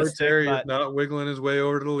realistic. Troy Terry is not wiggling his way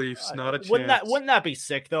over to the Leafs. Not a chance. Wouldn't that be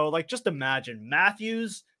sick though? Like, just imagine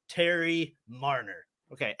Matthews, Terry, Marner.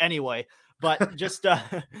 Okay, anyway, but just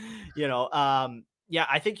yeah,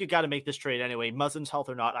 I think you got to make this trade anyway, Muzzin's health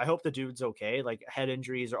or not. I hope the dude's okay. Like, head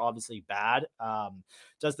injuries are obviously bad.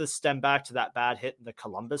 Does this stem back to that bad hit in the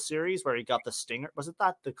Columbus series where he got the stinger? Was it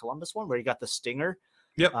the Columbus one where he got the stinger?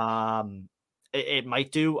 Yep. It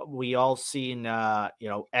might do. We all seen,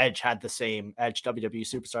 Edge had the same, Edge WWE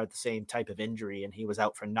superstar had the same type of injury, and he was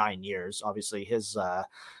out for 9 years. Obviously,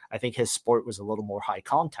 I think his sport was a little more high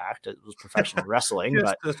contact. It was professional wrestling,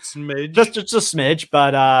 just but a smidge. Just a smidge.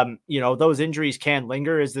 But those injuries can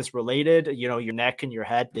linger. Is this related? Your neck and your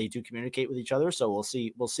head, they do communicate with each other. So we'll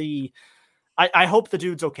see. I hope the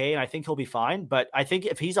dude's okay, and I think he'll be fine. But I think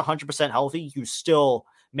if he's 100% healthy, you still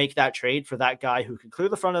make that trade for that guy who can clear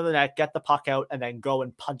the front of the net, get the puck out, and then go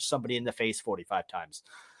and punch somebody in the face 45 times.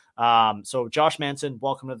 So Josh Manson,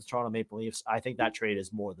 welcome to the Toronto Maple Leafs. I think that trade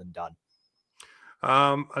is more than done.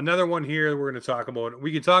 Another one here we're going to talk about.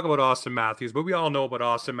 We can talk about Austin Matthews, but we all know about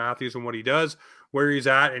Austin Matthews and what he does, where he's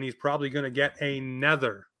at, and he's probably going to get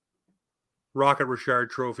another Rocket Richard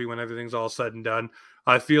trophy when everything's all said and done.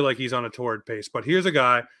 I feel like he's on a torrid pace. But here's a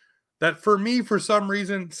guy that, for me, for some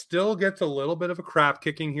reason, still gets a little bit of a crap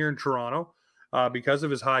kicking here in Toronto because of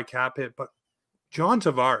his high cap hit. But John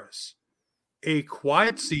Tavares, a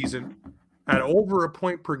quiet season at over a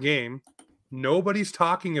point per game. Nobody's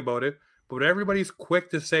talking about it, but everybody's quick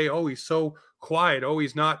to say, oh, he's so quiet. Oh,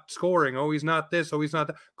 he's not scoring. Oh, he's not this. Oh, he's not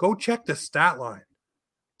that. Go check the stat line.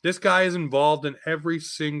 This guy is involved in every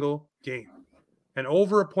single game. And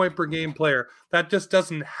over a point per game player, that just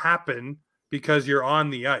doesn't happen because you're on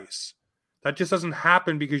the ice. That just doesn't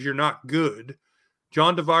happen because you're not good.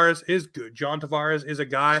 John Tavares is good. John Tavares is a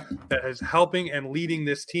guy that is helping and leading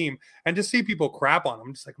this team. And to see people crap on him,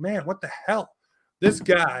 I'm just like, man, what the hell? This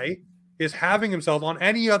guy is having himself on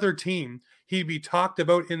any other team. He'd be talked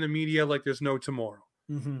about in the media like there's no tomorrow.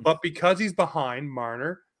 Mm-hmm. But because he's behind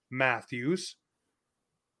Marner, Matthews,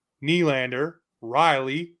 Nylander,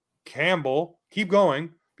 Riley, Campbell, keep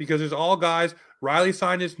going, because there's all guys. Riley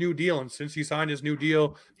signed his new deal, and since he signed his new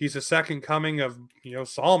deal, he's the second coming of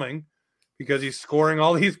Salming, because he's scoring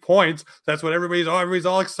all these points. That's what everybody's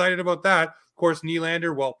all excited about. That, of course,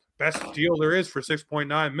 Nylander, well, best deal there is for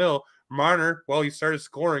 $6.9 million. Marner, well, he started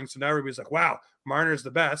scoring, so now everybody's like, wow, Marner's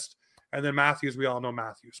the best. And then Matthews, we all know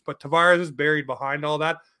Matthews, but Tavares is buried behind all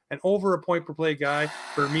that. And over a point per play guy,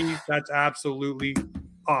 for me, that's absolutely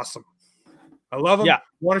awesome. I love him. Yeah.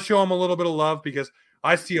 Want to show him a little bit of love because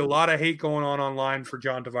I see a lot of hate going on online for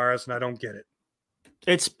John Tavares, and I don't get it.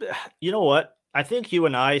 It's, you know what? I think you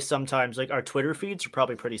and I sometimes, like, our Twitter feeds are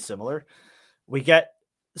probably pretty similar. We get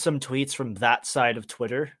some tweets from that side of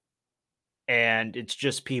Twitter, and it's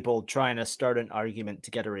just people trying to start an argument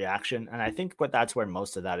to get a reaction. And I think that's where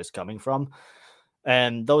most of that is coming from.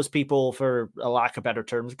 And those people, for a lack of better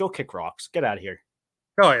terms, go kick rocks. Get out of here.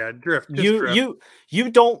 Oh yeah, drift. You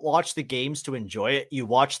don't watch the games to enjoy it. You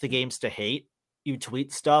watch the games to hate. You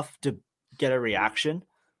tweet stuff to get a reaction.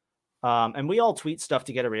 And we all tweet stuff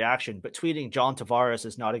to get a reaction, but tweeting John Tavares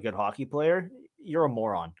is not a good hockey player, you're a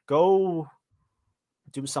moron. Go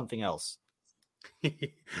do something else.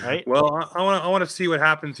 Right? Well, I want to see what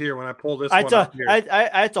happens here when I pull this one up here. I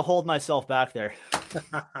had to hold myself back there.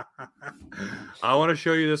 I want to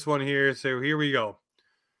show you this one here. So here we go.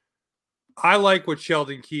 I like what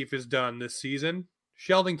Sheldon Keefe has done this season.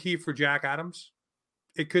 Sheldon Keefe for Jack Adams.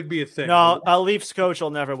 It could be a thing. No, a Leafs coach will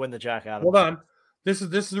never win the Jack Adams. Hold on. This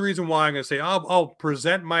is the reason why I'm going to say I'll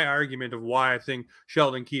present my argument of why I think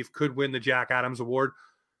Sheldon Keefe could win the Jack Adams Award.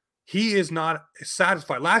 He is not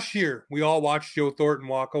satisfied. Last year, we all watched Joe Thornton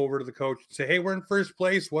walk over to the coach and say, hey, we're in first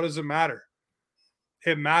place. What does it matter?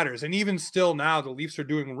 It matters. And even still now, the Leafs are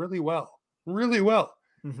doing really well. Really well.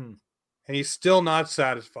 Mm-hmm. And he's still not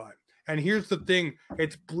satisfied. And here's the thing.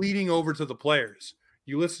 It's bleeding over to the players.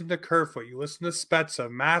 You listen to Kerfoot. You listen to Spezza,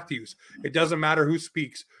 Matthews. It doesn't matter who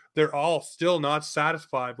speaks. They're all still not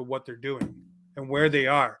satisfied with what they're doing and where they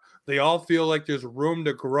are. They all feel like there's room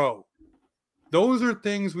to grow. Those are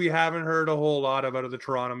things we haven't heard a whole lot of out of the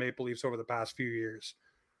Toronto Maple Leafs over the past few years,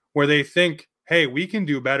 where they think, hey, we can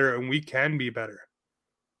do better and we can be better.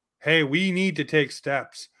 Hey, we need to take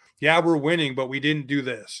steps. Yeah, we're winning, but we didn't do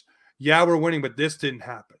this. Yeah, we're winning, but this didn't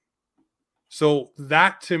happen. So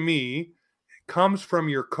that, to me, comes from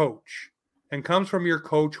your coach, and comes from your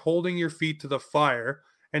coach holding your feet to the fire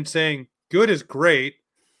and saying, good is great,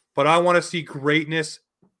 but I want to see greatness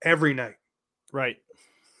every night. Right.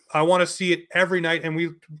 I want to see it every night. And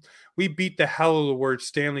we beat the hell of the word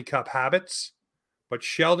Stanley Cup habits. But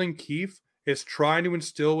Sheldon Keefe is trying to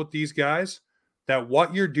instill with these guys that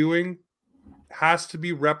what you're doing has to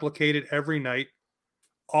be replicated every night.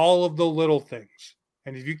 All of the little things.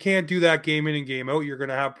 And if you can't do that game in and game out, you're going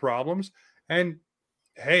to have problems. And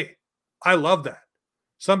hey, I love that.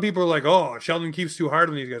 Some people are like, oh, Sheldon Keefe's too hard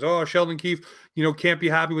on these guys. Oh, Sheldon Keefe, can't be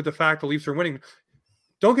happy with the fact the Leafs are winning.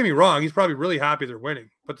 Don't get me wrong. He's probably really happy they're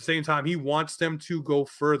winning. But at the same time, he wants them to go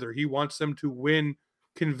further. He wants them to win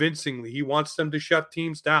convincingly. He wants them to shut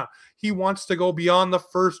teams down. He wants to go beyond the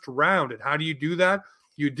first round. And how do you do that?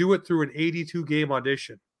 You do it through an 82-game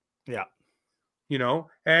audition. Yeah.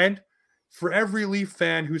 And for every Leaf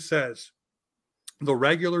fan who says the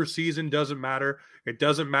regular season doesn't matter, it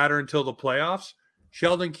doesn't matter until the playoffs,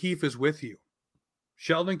 Sheldon Keefe is with you.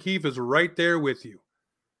 Sheldon Keefe is right there with you.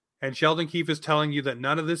 And Sheldon Keefe is telling you that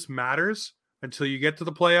none of this matters until you get to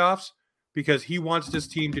the playoffs because he wants this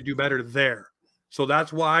team to do better there. So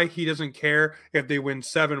that's why he doesn't care if they win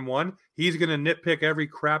 7-1. He's going to nitpick every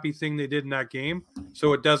crappy thing they did in that game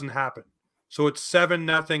so it doesn't happen. So it's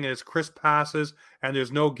 7-0 and it's crisp passes and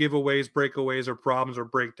there's no giveaways, breakaways, or problems or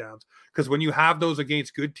breakdowns. Because when you have those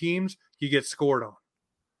against good teams, you get scored on.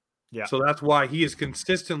 Yeah. So that's why he is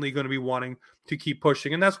consistently going to be wanting to keep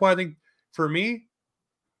pushing. And that's why I think, for me,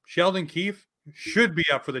 Sheldon Keefe should be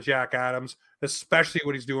up for the Jack Adams, especially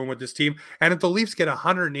what he's doing with this team. And if the Leafs get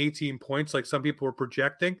 118 points like some people were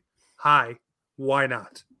projecting, why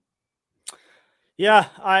not? Yeah,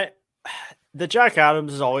 the Jack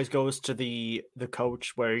Adams always goes to the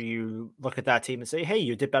coach where you look at that team and say, hey,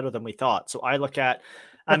 you did better than we thought. So I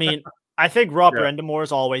think Rob Brind'Amour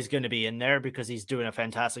is always going to be in there because he's doing a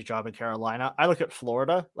fantastic job in Carolina. I look at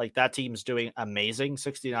Florida, like that team's doing amazing,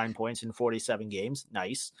 69 points in 47 games.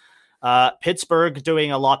 Nice. Pittsburgh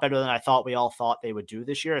doing a lot better than I thought we all thought they would do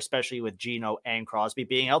this year, especially with Gino and Crosby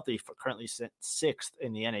being out. They're currently 6th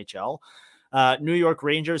in the NHL. New York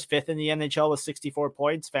Rangers 5th in the NHL with 64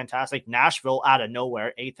 points. Fantastic. Nashville out of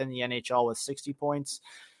nowhere 8th in the NHL with 60 points.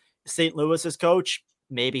 St. Louis's coach,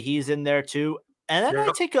 maybe he's in there too. And then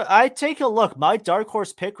I take a look. My dark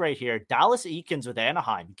horse pick right here, Dallas Eakins with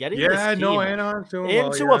Anaheim, getting this team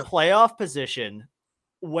into a playoff position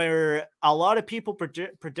where a lot of people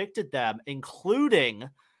predicted them, including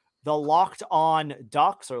the Locked On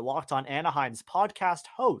Ducks or Locked On Anaheim's podcast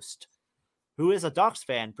host, who is a Ducks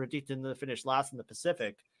fan, predicting them to finish last in the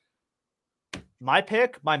Pacific. My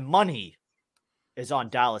pick, my money is on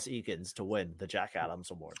Dallas Eakins to win the Jack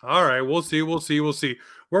Adams Award. All right, we'll see. We're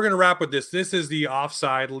going to wrap with this. This is the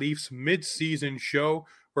Offside Leafs mid-season show.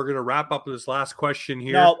 We're going to wrap up with this last question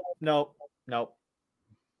here. No. Nope.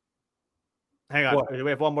 Hang on. What? Do we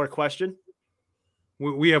have one more question?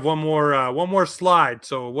 We have one more slide.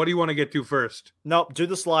 So what do you want to get to first? Nope. Do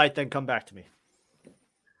the slide, then come back to me.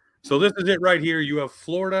 So this is it right here. You have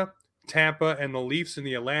Florida, Tampa, and the Leafs in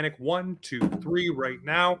the Atlantic. 1, 2, 3 right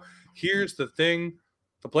now. Here's the thing.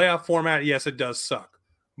 The playoff format, yes, it does suck.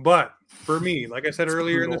 But for me, like I said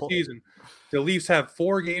earlier in the season, the Leafs have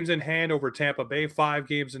 4 games in hand over Tampa Bay, 5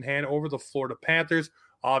 games in hand over the Florida Panthers.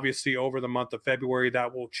 Obviously, over the month of February,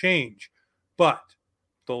 that will change. But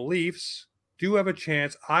the Leafs do have a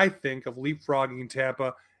chance, I think, of leapfrogging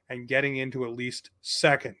Tampa and getting into at least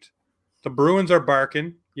second. The Bruins are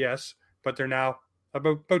barking, yes, but they're now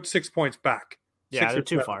about 6 points back. Yeah, they're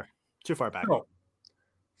too far back.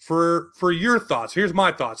 So, for your thoughts, here's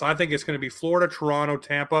my thoughts. I think it's going to be Florida, Toronto,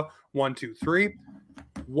 Tampa, 1, 2, 3.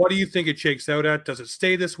 What do you think it shakes out at? Does it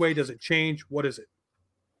stay this way? Does it change? What is it?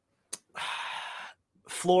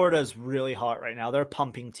 Florida's really hot right now. They're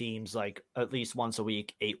pumping teams like at least once a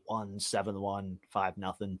week, 8-1, 7-1,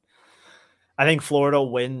 5-0. I think Florida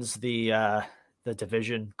wins the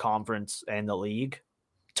division, conference, and the league.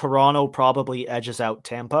 Toronto probably edges out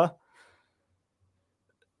Tampa.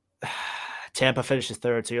 Tampa finishes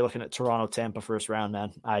third, so you're looking at Toronto, Tampa first round,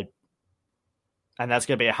 man. And that's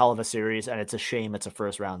going to be a hell of a series, and it's a shame it's a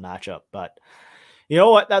first round matchup. But you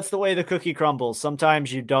know what? That's the way the cookie crumbles.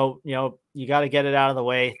 Sometimes you don't, you got to get it out of the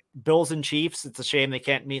way. Bills and Chiefs, it's a shame they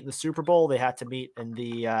can't meet in the Super Bowl. They had to meet in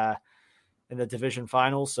the division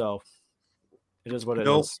final, so it is what it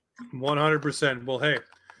is. 100%. Well, hey,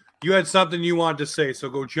 you had something you wanted to say, so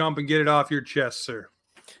go jump and get it off your chest, sir.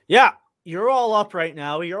 Yeah, you're all up right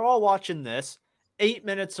now. You're all watching this. 8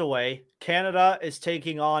 minutes away, Canada is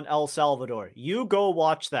taking on El Salvador. You go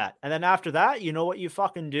watch that. And then after that, you know what you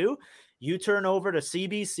fucking do? You turn over to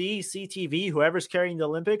CBC, CTV, whoever's carrying the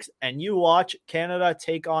Olympics, and you watch Canada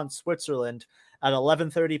take on Switzerland at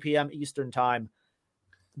 11:30 p.m. Eastern time,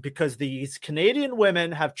 because these Canadian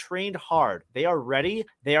women have trained hard. They are ready.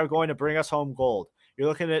 They are going to bring us home gold. You're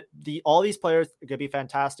looking at all these players are going to be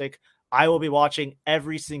fantastic. I will be watching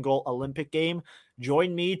every single Olympic game.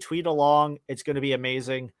 Join me, tweet along. It's going to be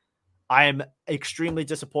amazing. I am extremely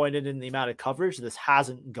disappointed in the amount of coverage this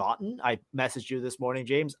hasn't gotten. I messaged you this morning,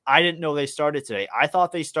 James. I didn't know they started today. I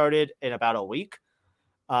thought they started in about a week.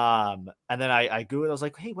 And then I Googled. I was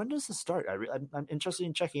like, hey, when does this start? I'm interested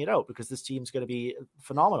in checking it out because this team's going to be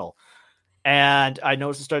phenomenal. And I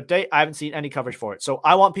noticed the start date. I haven't seen any coverage for it. So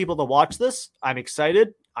I want people to watch this. I'm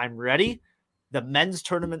excited. I'm ready. The men's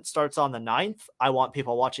tournament starts on the 9th. I want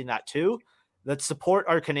people watching that too. Let's support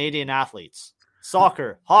our Canadian athletes.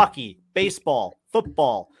 Soccer, hockey, baseball,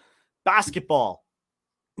 football, basketball.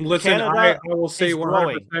 Listen, I will say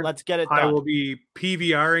 100%. Let's get it done. I will be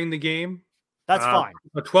PVRing the game. That's fine.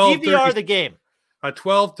 PVR the game. A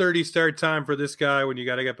 12:30 start time for this guy when you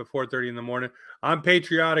got to get before 4:30 in the morning. I'm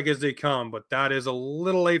patriotic as they come, but that is a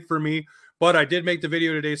little late for me. But I did make the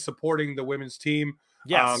video today supporting the women's team.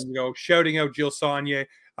 Yes. Shouting out Jill Saunier,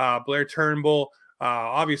 Blair Turnbull,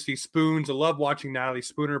 obviously Spoons. I love watching Natalie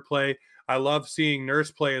Spooner play. I love seeing Nurse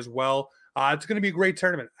play as well. It's going to be a great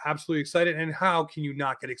tournament. Absolutely excited. And how can you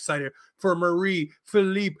not get excited for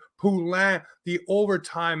Marie-Philippe Poulin, the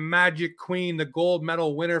overtime magic queen, the gold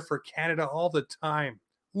medal winner for Canada all the time?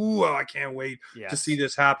 Ooh, I can't wait to see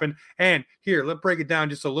this happen. And here, let's break it down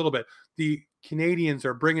just a little bit. The Canadians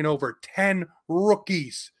are bringing over 10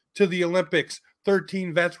 rookies to the Olympics.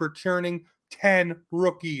 13 vets returning, 10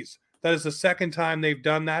 rookies. That is the second time they've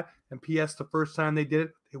done that. And P.S., the first time they did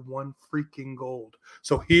it, they won freaking gold.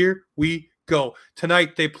 So here we go.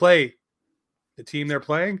 Tonight they play the team they're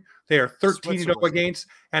playing. They are 13-0 against,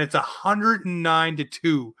 and it's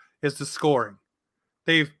 109-2 is the scoring.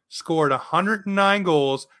 They've scored 109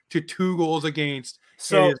 goals to 2 goals against.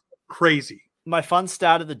 So it is crazy. My fun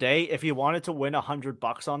stat of the day: if you wanted to win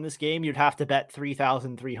 $100 on this game, you'd have to bet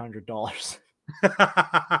 $3,300.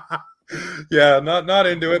 Yeah, not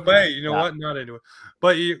into it, but hey, you know what? Not into it.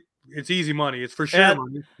 But it's easy money. It's for sure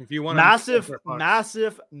money. If you want massive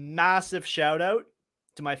shout out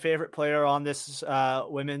to my favorite player on this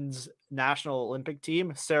women's national Olympic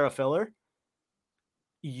team, Sarah Filler.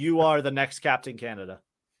 You are the next Captain Canada.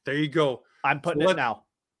 There you go. I'm putting it now.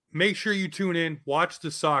 Make sure you tune in, watch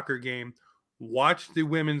the soccer game, watch the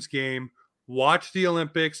women's game, watch the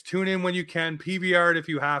Olympics, tune in when you can, PVR it if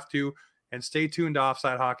you have to, and stay tuned to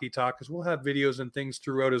Offside Hockey Talk because we'll have videos and things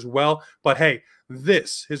throughout as well. But hey,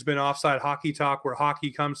 this has been Offside Hockey Talk, where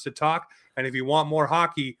hockey comes to talk. And if you want more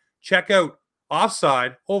hockey, check out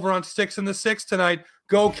Offside over on Sticks in the Six tonight.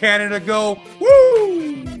 Go Canada, go! Woo!